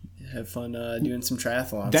fun. Have fun doing some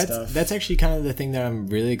triathlon stuff. That's actually kind of the thing that I'm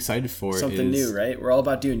really excited for. Something new, right? We're all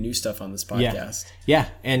about doing new stuff on this podcast. Yeah.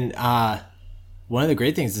 And one of the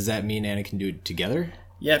great things is that me and Anna can do it together.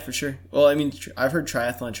 Yeah, for sure. Well, I mean, I've heard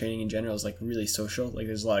triathlon training in general is like really social. Like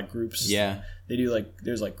there's a lot of groups. Yeah. They do like,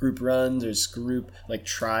 there's like group runs, there's group, like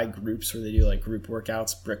tri groups where they do like group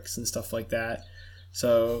workouts, bricks and stuff like that.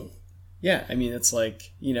 So yeah, I mean, it's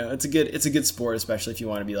like, you know, it's a good sport, especially if you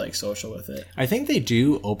want to be like social with it. I think they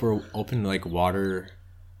do open like water,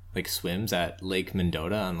 like swims at Lake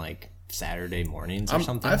Mendota on like Saturday mornings or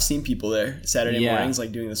something. I've seen people there Saturday mornings,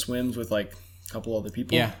 like doing the swims with like a couple other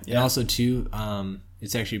people. Yeah. And also too,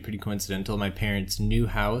 it's actually pretty coincidental. My parents' new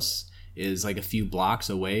house is like a few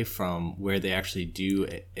blocks away from where they actually do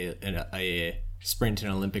a sprint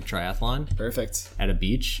and Olympic triathlon. Perfect. At a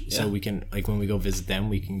beach. Yeah. So we can, like, when we go visit them,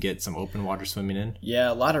 we can get some open water swimming in.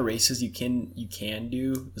 Yeah, a lot of races you can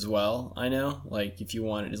do as well. I know, like if you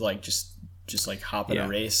want to like just like hop in a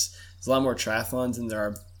race. There's a lot more triathlons than there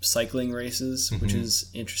are cycling races, which is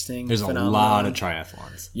interesting. There's a lot of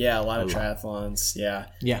triathlons. Yeah, a lot of triathlons. Yeah.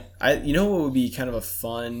 Yeah. You know what would be kind of a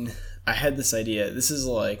fun, I had this idea. This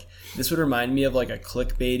would remind me of like a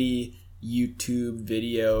clickbaity YouTube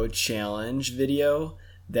video challenge video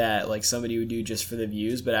that like somebody would do just for the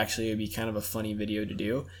views, but actually it would be kind of a funny video to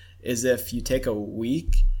do, is if you take a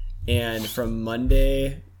week and from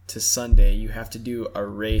Monday to Sunday you have to do a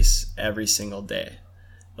race every single day.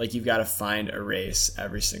 Like you've got to find a race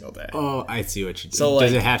every single day. Oh, I see what you do. So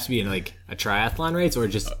does it have to be in like a triathlon race or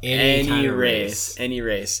just any kind of race? Any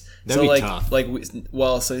race. That'd be tough.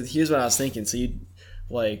 So here's what I was thinking. So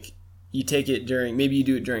you take it during, maybe you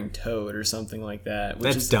do it during Toad or something like that.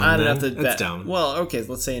 Which That's dumb. That's dumb. Well, okay,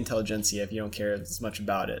 let's say Intelligentsia if you don't care as much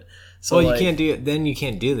about it. So well, you can't do it. Then you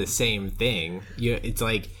can't do the same thing. It's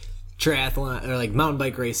like triathlon or like mountain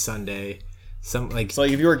bike race Sunday. So like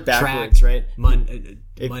if you work backwards, track, right? Monday,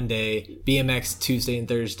 BMX Tuesday and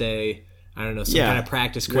Thursday. I don't know, some kind of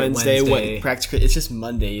practice crit Wednesday. Practice crit. It's just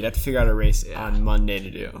Monday. You'd have to figure out a race on Monday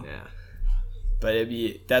to do. Yeah. But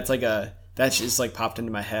that just like popped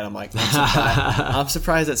into my head. I'm like, I'm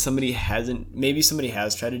surprised that somebody has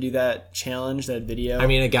tried to do that challenge, that video. I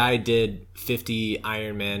mean, a guy did 50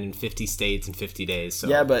 Ironman in 50 states in 50 days. So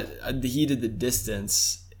yeah, but he did the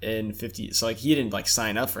distance in 50. So like he didn't like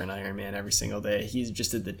sign up for an Ironman every single day. He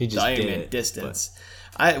just did the Ironman distance.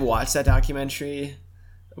 I watched that documentary.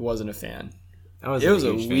 Wasn't a fan. It was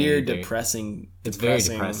a weird, depressing. It's very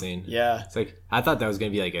depressing. Yeah. It's like, I thought that was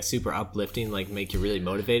going to be like a super uplifting, like make you really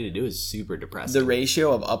motivated. It was super depressing. The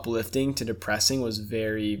ratio of uplifting to depressing was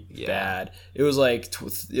very bad. It was like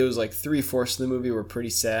 3/4 of the movie were pretty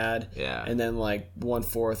sad. Yeah. And then like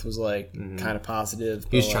 1/4 was like kind of positive.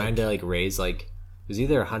 He was trying to like raise like, it was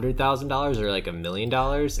either $100,000 or like $1 million.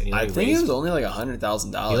 And I think it was only like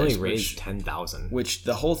 $100,000. He only raised $10,000. Which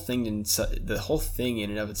the whole thing in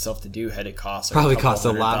and of itself to do had to cost probably cost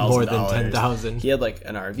a lot more than $10,000. He had like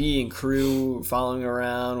an RV and crew following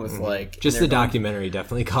around with like just the documentary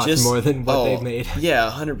definitely cost more than what they've made. Yeah,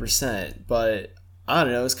 100%. But I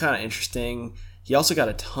don't know. It was kind of interesting. He also got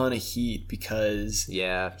a ton of heat because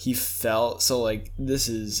he felt so like this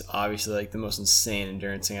is obviously like the most insane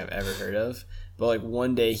endurance thing I've ever heard of. But like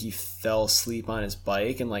one day he fell asleep on his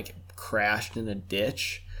bike and like crashed in a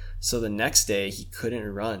ditch. So the next day he couldn't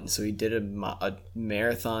run. So he did a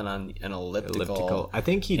marathon on an elliptical. I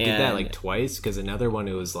think he did that like twice because another one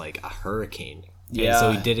it was like a hurricane. Yeah. And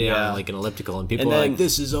so he did it on like an elliptical and people were like,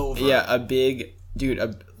 this is over. Yeah, a big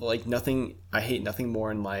dude, like nothing. I hate nothing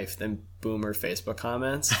more in life than boomer Facebook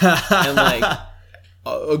comments. And like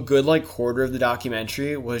a good like quarter of the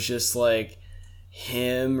documentary was just like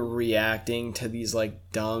him reacting to these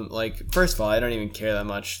like dumb, like, first of all, I don't even care that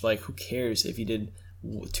much. Like, who cares if he did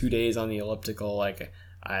 2 days on the elliptical? Like,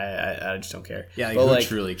 I just don't care. Yeah, like, but, who like,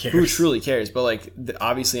 truly cares? Who truly cares? But like,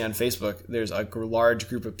 obviously on Facebook, there's a large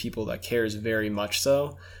group of people that cares very much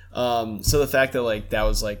so. So the fact that like that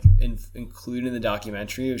was like included in the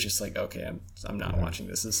documentary was just like, okay, I'm not watching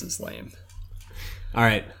this. This is lame. All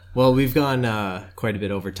right. Well, we've gone quite a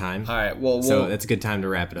bit over time. All right. Well, so that's a good time to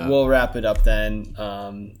wrap it up. We'll wrap it up then.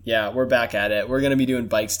 Yeah, we're back at it. We're gonna be doing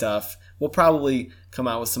bike stuff. We'll probably come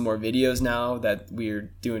out with some more videos now that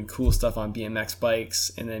we're doing cool stuff on BMX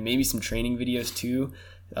bikes, and then maybe some training videos too.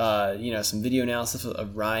 Some video analysis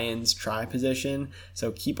of Ryan's tri position.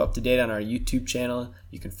 So keep up to date on our YouTube channel.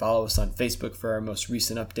 You can follow us on Facebook for our most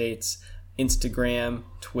recent updates, Instagram,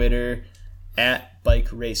 Twitter, at Bike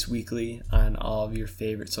Race Weekly on all of your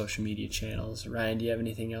favorite social media channels. Ryan, do you have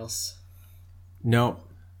anything else? No.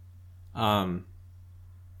 I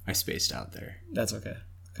spaced out there. That's okay,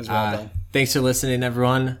 because we're all done. Thanks for listening,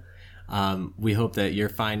 everyone. We hope that you're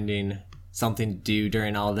finding something to do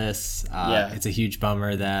during all this. It's a huge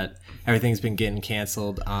bummer that everything's been getting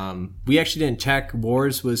canceled. We actually didn't check.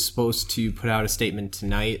 Wars was supposed to put out a statement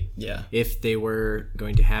tonight. Yeah. If they were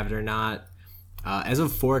going to have it or not. As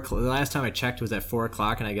of 4 o'clock, the last time I checked was at 4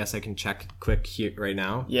 o'clock, and I guess I can check quick here right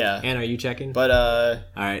now. Yeah. Anna, are you checking? But all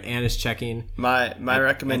right, Anna's checking. My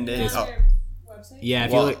recommendation. Yeah,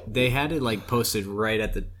 if you look, they had it like posted right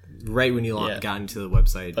when you got into the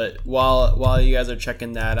website. But while you guys are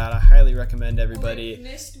checking that out, I highly recommend everybody.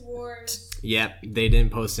 Missed Wars. Yep, they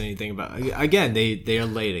didn't post anything about. Again, they are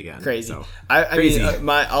late again. Crazy. So. I mean,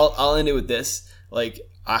 I'll end it with this. Like,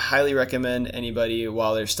 I highly recommend anybody,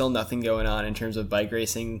 while there's still nothing going on in terms of bike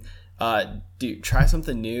racing, try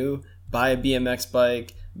something new. Buy a BMX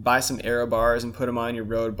bike, buy some aero bars and put them on your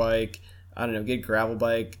road bike. I don't know, get a gravel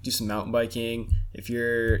bike, do some mountain biking. If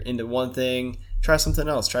you're into one thing, try something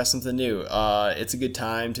else, try something new. It's a good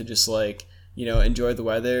time to just enjoy the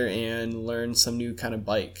weather and learn some new kind of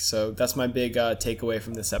bike. So that's my big takeaway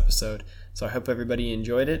from this episode. So I hope everybody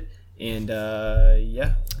enjoyed it, and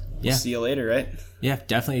we'll see you later, right? Yeah,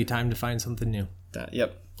 definitely time to find something new.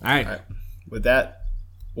 Yep. All right. With that,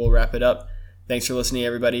 we'll wrap it up. Thanks for listening,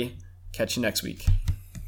 everybody. Catch you next week.